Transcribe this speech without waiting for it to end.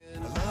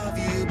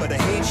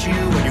miss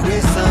you when you're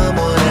with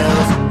someone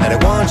else. And I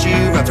want you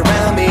wrapped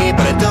around me,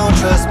 but I don't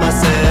trust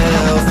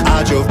myself.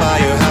 I drove by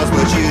your house,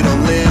 but you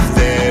don't live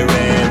there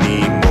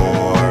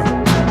anymore.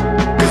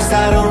 'Cause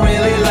I don't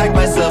really like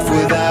myself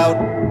without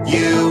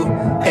you.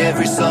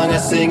 Every song I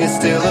sing is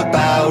still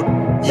about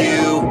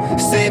you.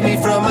 Save me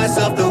from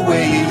myself the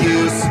way you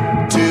used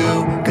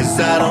to. 'Cause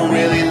I don't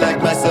really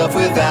like myself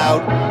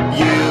without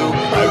you.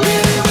 I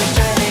really wish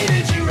I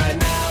hated you right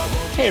now.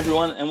 Hey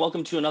everyone, and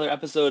welcome to another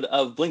episode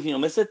of Blink and You'll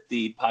Miss It,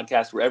 the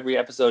podcast where every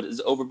episode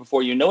is over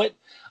before you know it.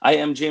 I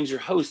am James, your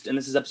host, and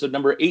this is episode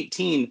number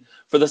 18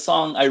 for the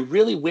song I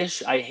Really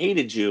Wish I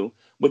Hated You,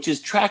 which is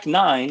track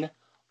 9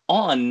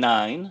 on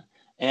 9,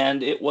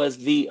 and it was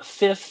the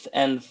 5th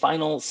and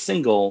final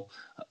single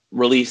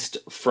released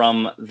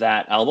from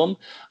that album.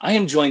 I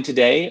am joined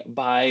today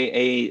by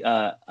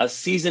a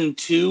season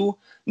 2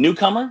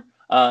 newcomer.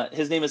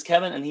 His name is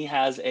Kevin, and he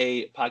has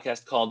a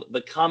podcast called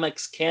The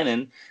Comics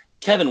Canon.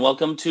 Kevin,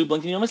 welcome to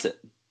Blink and You'll Miss It.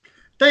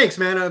 Thanks,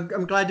 man.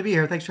 I'm glad to be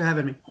here. Thanks for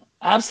having me.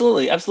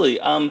 Absolutely.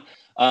 In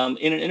an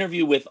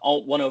interview with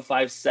Alt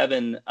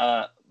 1057,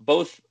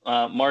 both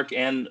Mark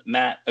and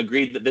Matt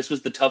agreed that this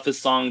was the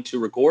toughest song to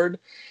record,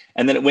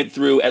 and then it went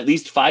through at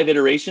least 5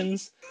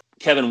 iterations.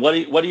 Kevin, what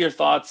are your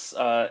thoughts,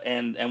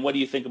 and what do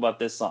you think about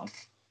this song?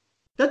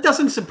 That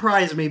doesn't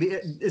surprise me,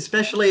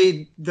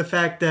 especially the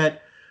fact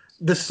that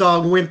the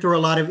song went through a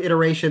lot of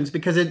iterations,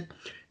 because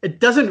it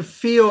doesn't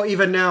feel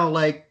even now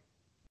like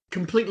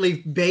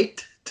completely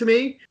baked to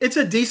me. It's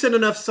a decent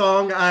enough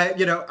song. I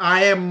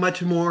am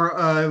much more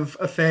of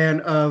a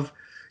fan of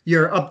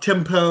your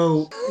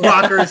up-tempo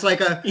rockers,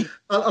 like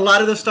a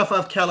lot of the stuff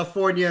off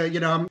California,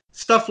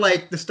 stuff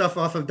like the stuff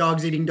off of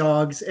Dogs Eating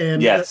Dogs,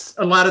 and yes,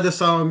 a lot of the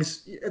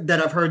songs that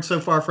I've heard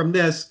so far from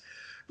this,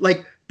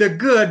 like, they're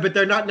good, but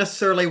they're not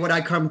necessarily what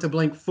I come to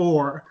Blink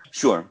for.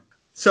 Sure.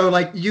 So,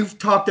 like, you've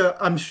talked,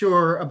 I'm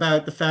sure,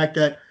 about the fact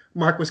that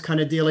Mark was kind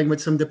of dealing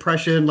with some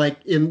depression, like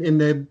in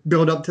the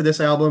build up to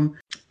this album,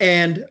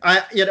 and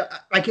I'm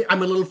a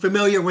little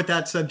familiar with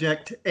that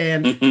subject,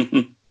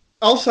 and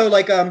also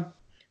like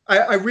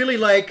I really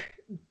like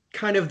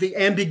kind of the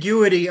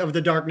ambiguity of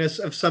the darkness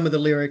of some of the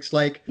lyrics,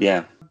 like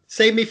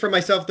save me from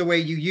myself the way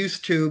you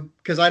used to,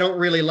 because I don't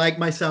really like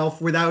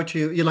myself without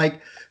you. You're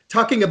like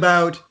talking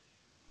about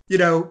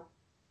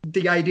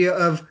the idea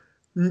of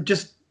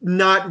just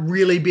not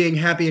really being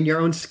happy in your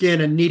own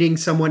skin and needing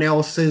someone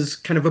else's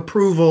kind of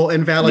approval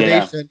and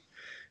validation. Yeah.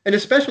 And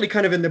especially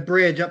kind of in the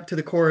bridge up to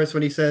the chorus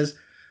when he says,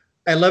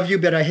 I love you,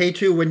 but I hate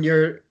you when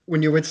you're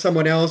with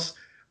someone else.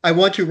 I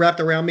want you wrapped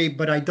around me,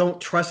 but I don't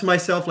trust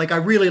myself. Like, I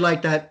really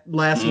like that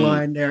last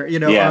line there,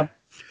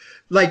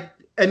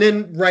 and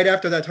then right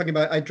after that, talking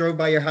about, I drove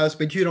by your house,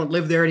 but you don't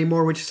live there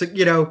anymore, which,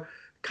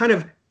 kind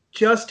of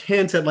just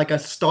hints at like a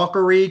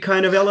stalkery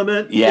kind of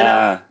element.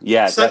 Yeah,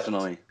 so,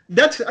 definitely.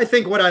 That's, I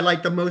think, what I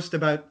like the most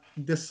about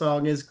this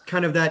song is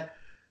kind of that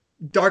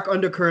dark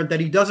undercurrent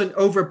that he doesn't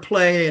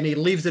overplay, and he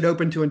leaves it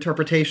open to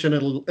interpretation a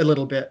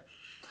little bit.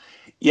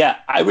 Yeah,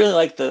 I really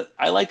like the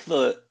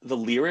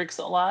lyrics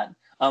a lot.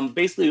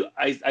 Basically,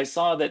 I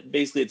saw that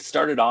basically it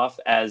started off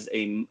as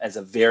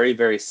a very,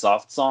 very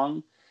soft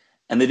song,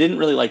 and they didn't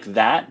really like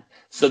that.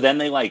 So then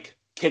they like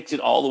kicked it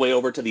all the way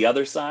over to the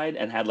other side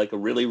and had like a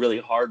really, really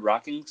hard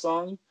rocking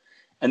song,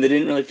 and they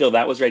didn't really feel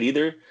that was right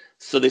either.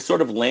 So they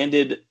sort of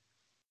landed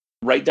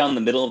right down the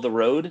middle of the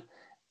road.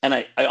 And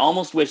I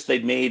almost wish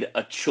they'd made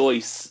a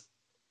choice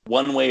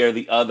one way or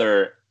the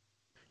other.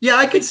 Yeah,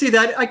 I could see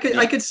that. I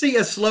could see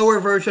a slower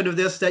version of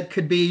this that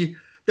could be,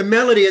 the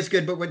melody is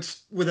good, but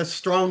with a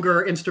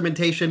stronger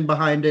instrumentation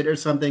behind it or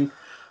something.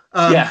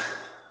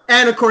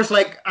 And of course,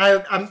 like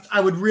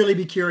I would really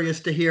be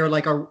curious to hear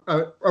like a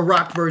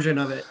rock version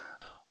of it.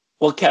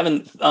 Well,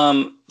 Kevin,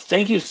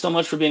 thank you so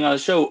much for being on the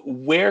show.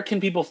 Where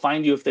can people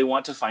find you if they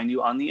want to find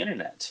you on the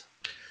internet?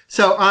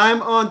 So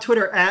I'm on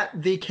Twitter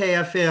at the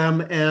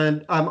KFM,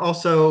 and I'm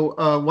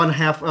also one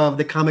half of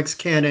the Comics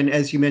Canon,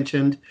 as you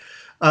mentioned.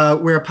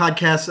 We're a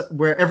podcast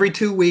where every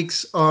 2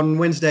 weeks on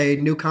Wednesday,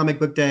 New Comic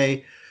Book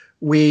Day,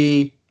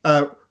 we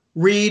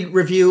read,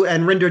 review,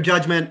 and render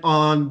judgment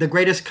on the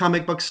greatest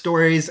comic book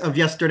stories of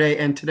yesterday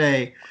and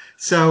today.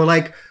 So,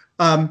 like,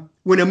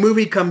 when a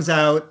movie comes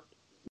out,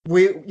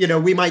 we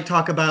might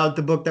talk about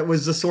the book that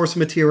was the source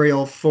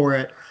material for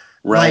it.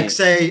 Right. Like,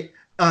 say,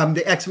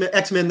 the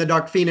X-Men, the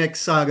Dark Phoenix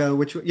saga,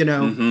 which,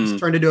 was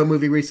turned into a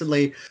movie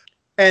recently.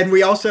 And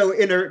we also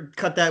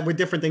intercut that with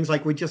different things.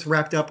 Like, we just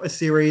wrapped up a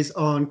series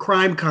on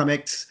crime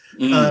comics,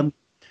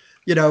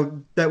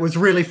 that was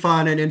really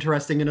fun and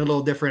interesting and a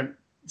little different.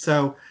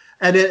 So,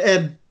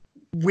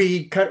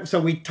 we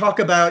talk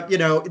about,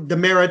 the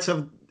merits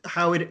of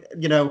how it,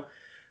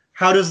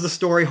 how does the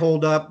story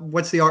hold up?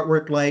 What's the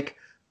artwork like?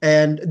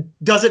 And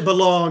does it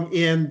belong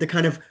in the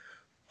kind of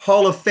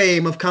Hall of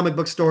Fame of comic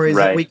book stories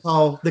that we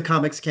call the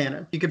Comics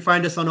Canon? You can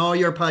find us on all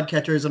your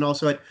podcatchers and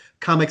also at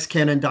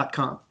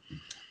comicscanon.com.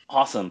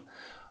 Awesome.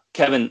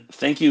 Kevin,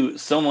 thank you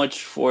so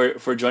much for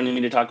joining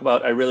me to talk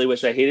about I Really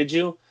Wish I Hated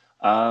You.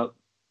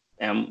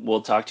 And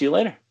we'll talk to you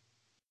later.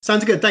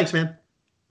 Sounds good. Thanks, man.